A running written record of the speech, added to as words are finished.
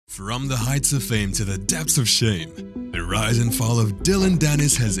From the heights of fame to the depths of shame, the rise and fall of Dillon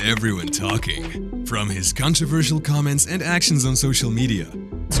Danis has everyone talking. From his controversial comments and actions on social media,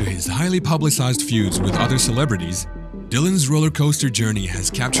 to his highly publicized feuds with other celebrities, Dillon's roller coaster journey has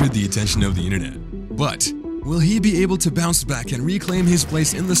captured the attention of the internet. But will he be able to bounce back and reclaim his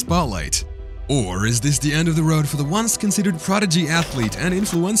place in the spotlight? Or is this the end of the road for the once considered prodigy athlete and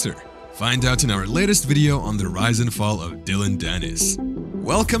influencer? Find out in our latest video on the rise and fall of Dillon Danis.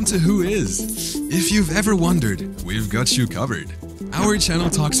 Welcome to Who Is? If you've ever wondered, we've got you covered. Our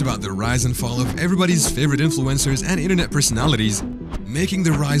channel talks about the rise and fall of everybody's favorite influencers and internet personalities, making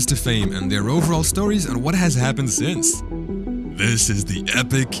the rise to fame and their overall stories on what has happened since. This is the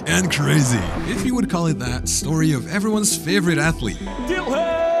epic and crazy, if you would call it that, story of everyone's favorite athlete, Dillon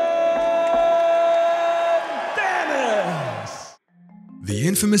Danis! The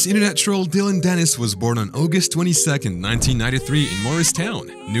infamous internet troll Dillon Danis was born on August 22nd, 1993 in Morristown,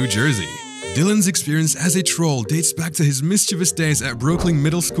 New Jersey. Dillon's experience as a troll dates back to his mischievous days at Brooklyn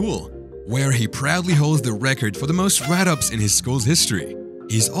Middle School, where he proudly holds the record for the most write-ups in his school's history.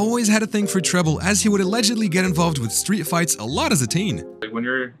 He's always had a thing for trouble, as he would allegedly get involved with street fights a lot as a teen. Like when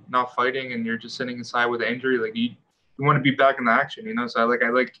you're not fighting and you're just sitting inside with an injury, like you want to be back in the action, you know? So I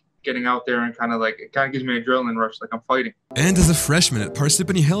like getting out there and it kind of gives me an adrenaline rush, like I'm fighting. And as a freshman at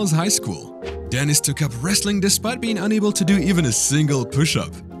Parsippany Hills High School, Danis took up wrestling despite being unable to do even a single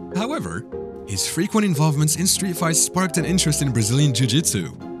push-up. However, his frequent involvements in street fights sparked an interest in Brazilian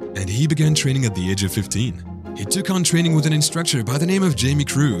Jiu-Jitsu, and he began training at the age of 15. He took on training with an instructor by the name of Jamie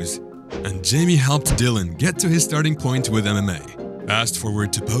Cruz, and Jamie helped Dillon get to his starting point with MMA. Fast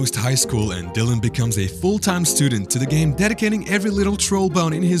forward to post-high school and Dillon becomes a full-time student to the game, dedicating every little troll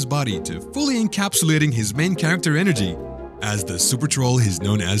bone in his body to fully encapsulating his main character energy as the super troll he's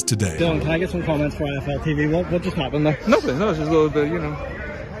known as today. Dillon, can I get some comments for IFL TV? What just happened there? Nothing, no, it's just a little bit,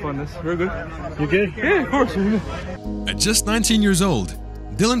 funness. We're good. You good? Yeah, of course. At just 19 years old,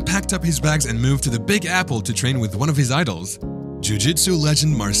 Dillon packed up his bags and moved to the Big Apple to train with one of his idols, Jiu-Jitsu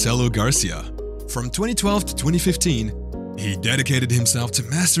legend Marcelo Garcia. From 2012 to 2015, he dedicated himself to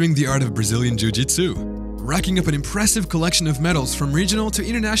mastering the art of Brazilian Jiu-Jitsu, racking up an impressive collection of medals from regional to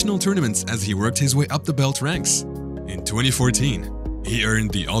international tournaments as he worked his way up the belt ranks. In 2014, he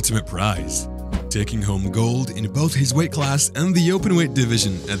earned the ultimate prize, taking home gold in both his weight class and the openweight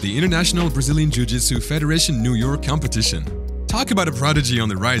division at the International Brazilian Jiu-Jitsu Federation New York competition. Talk about a prodigy on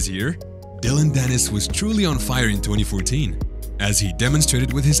the rise here. Dillon Danis was truly on fire in 2014, as he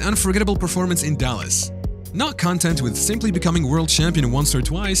demonstrated with his unforgettable performance in Dallas. Not content with simply becoming world champion once or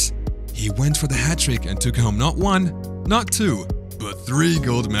twice, he went for the hat-trick and took home not one, not two, but 3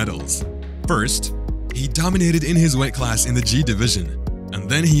 gold medals. First, he dominated in his weight class in the G division, and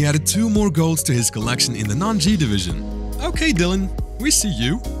then he added 2 more golds to his collection in the non-G division. Okay, Dillon, we see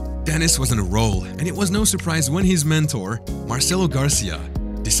you. Danis was on a roll, and it was no surprise when his mentor, Marcelo Garcia,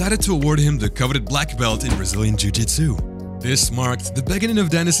 decided to award him the coveted black belt in Brazilian Jiu-Jitsu. This marked the beginning of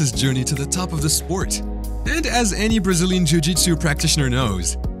Danis' journey to the top of the sport. And as any Brazilian Jiu-Jitsu practitioner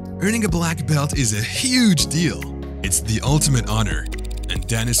knows, earning a black belt is a huge deal. It's the ultimate honor, and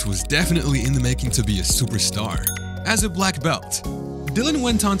Danis was definitely in the making to be a superstar. As a black belt, Dillon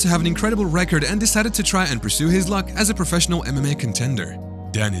went on to have an incredible record and decided to try and pursue his luck as a professional MMA contender.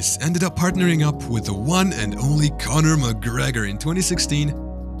 Danis ended up partnering up with the one and only Conor McGregor in 2016,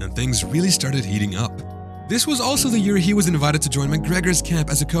 and things really started heating up. This was also the year he was invited to join McGregor's camp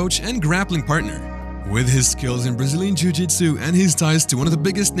as a coach and grappling partner. With his skills in Brazilian Jiu-Jitsu and his ties to one of the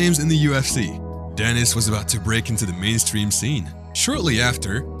biggest names in the UFC, Danis was about to break into the mainstream scene. Shortly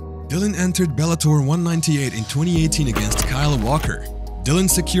after, Dillon entered Bellator 198 in 2018 against Kyle Walker. Dillon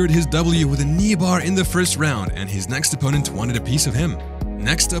secured his W with a knee bar in the first round, and his next opponent wanted a piece of him.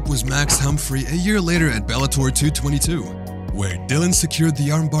 Next up was Max Humphrey a year later at Bellator 222, where Dillon secured the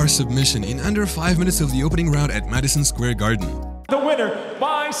armbar submission in under 5 minutes of the opening round at Madison Square Garden. The winner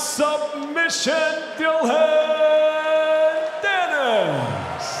by submission, Dillon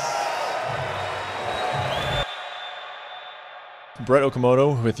Danis. Brett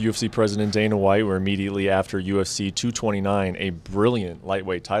Okamoto with UFC President Dana White were immediately after UFC 229, a brilliant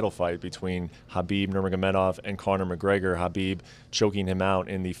lightweight title fight between Khabib Nurmagomedov and Conor McGregor. Khabib choking him out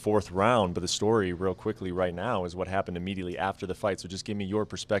in the 4th round. But the story, real quickly right now, is what happened immediately after the fight. So just give me your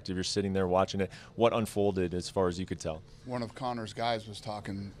perspective. You're sitting there watching it. What unfolded as far as you could tell? One of Conor's guys was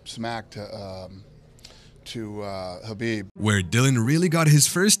talking smack to Khabib. Where Dillon really got his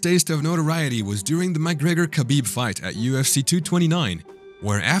first taste of notoriety was during the McGregor-Khabib fight at UFC 229,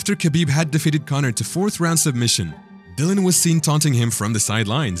 where after Khabib had defeated Conor to 4th round submission, Dillon was seen taunting him from the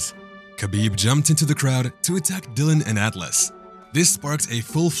sidelines. Khabib jumped into the crowd to attack Dillon and Atlas. This sparked a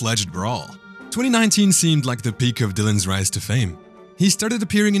full-fledged brawl. 2019 seemed like the peak of Dillon's rise to fame. He started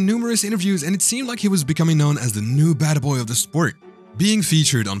appearing in numerous interviews and it seemed like he was becoming known as the new bad boy of the sport, being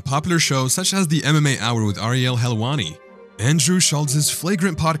featured on popular shows such as the MMA Hour with Ariel Helwani, Andrew Schultz's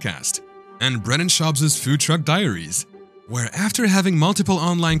Flagrant Podcast, and Brennan Schaub's Food Truck Diaries, where after having multiple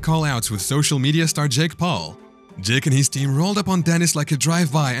online call-outs with social media star Jake Paul, Jake and his team rolled up on Danis like a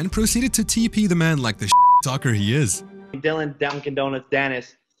drive-by and proceeded to TP the man like the talker he is. Dillon Dunkin' Donuts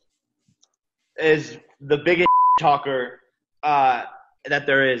Danis is the biggest talker that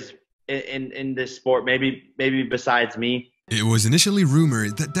there is in this sport, maybe besides me. It was initially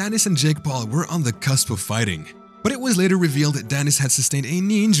rumored that Danis and Jake Paul were on the cusp of fighting, but it was later revealed that Danis had sustained a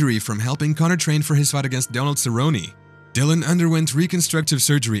knee injury from helping Conor train for his fight against Donald Cerrone. Dillon underwent reconstructive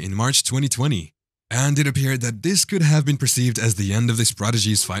surgery in March 2020, and it appeared that this could have been perceived as the end of this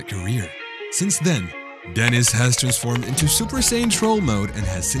prodigy's fight career. Since then, Danis has transformed into Super Saiyan troll mode and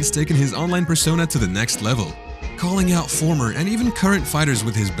has since taken his online persona to the next level, calling out former and even current fighters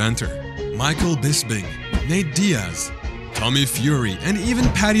with his banter. Michael Bisping, Nate Diaz, Tommy Fury, and even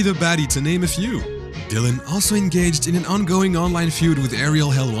Paddy the Baddy, to name a few. Dillon also engaged in an ongoing online feud with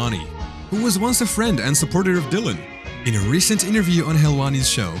Ariel Helwani, who was once a friend and supporter of Dillon. In a recent interview on Helwani's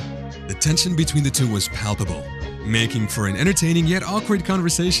show, the tension between the two was palpable, making for an entertaining yet awkward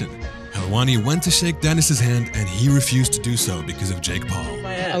conversation. Helwani went to shake Danis's hand and he refused to do so because of Jake Paul.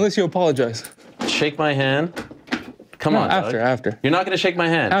 Unless you apologize. Shake my hand? Come on, after. You're not going to shake my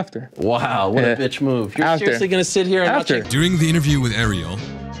hand? After. Wow, what a bitch move. You're seriously going to sit here and not shake? During the interview with Ariel,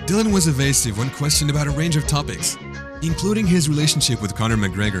 Dillon was evasive when questioned about a range of topics, including his relationship with Conor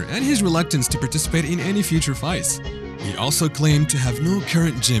McGregor and his reluctance to participate in any future fights. He also claimed to have no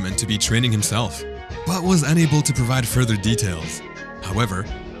current gym and to be training himself, but was unable to provide further details. However,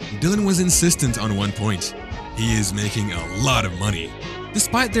 Dillon was insistent on one point: he is making a lot of money,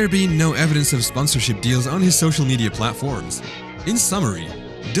 despite there being no evidence of sponsorship deals on his social media platforms. In summary,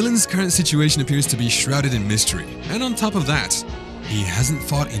 Dillon's current situation appears to be shrouded in mystery, and on top of that, he hasn't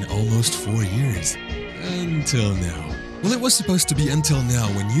fought in almost 4 years. Until now. Well, it was supposed to be until now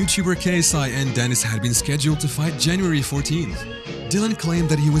when YouTuber KSI and Danis had been scheduled to fight January 14th. Dillon claimed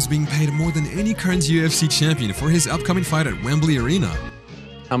that he was being paid more than any current UFC champion for his upcoming fight at Wembley Arena.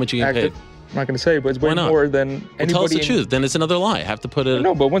 How much are you getting paid? I'm not going to say, but it's way more than anybody. Tell us the truth, then it's another lie. I have to put it...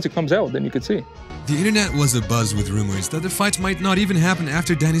 No, but once it comes out, then you could see. The internet was abuzz with rumors that the fight might not even happen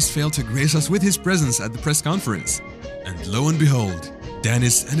after Danis failed to grace us with his presence at the press conference. And lo and behold,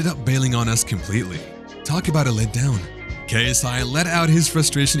 Danis ended up bailing on us completely. Talk about a letdown. KSI let out his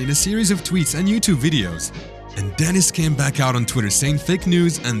frustration in a series of tweets and YouTube videos, and Danis came back out on Twitter saying fake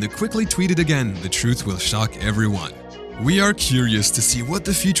news and quickly tweeted again, "The truth will shock everyone." We are curious to see what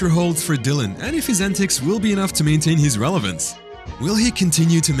the future holds for Dillon and if his antics will be enough to maintain his relevance. Will he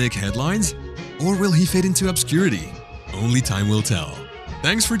continue to make headlines, or will he fade into obscurity? Only time will tell.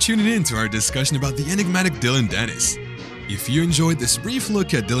 Thanks for tuning in to our discussion about the enigmatic Dillon Danis. If you enjoyed this brief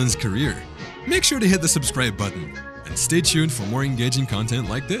look at Dillon's career, make sure to hit the subscribe button and stay tuned for more engaging content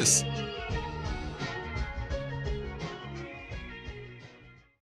like this.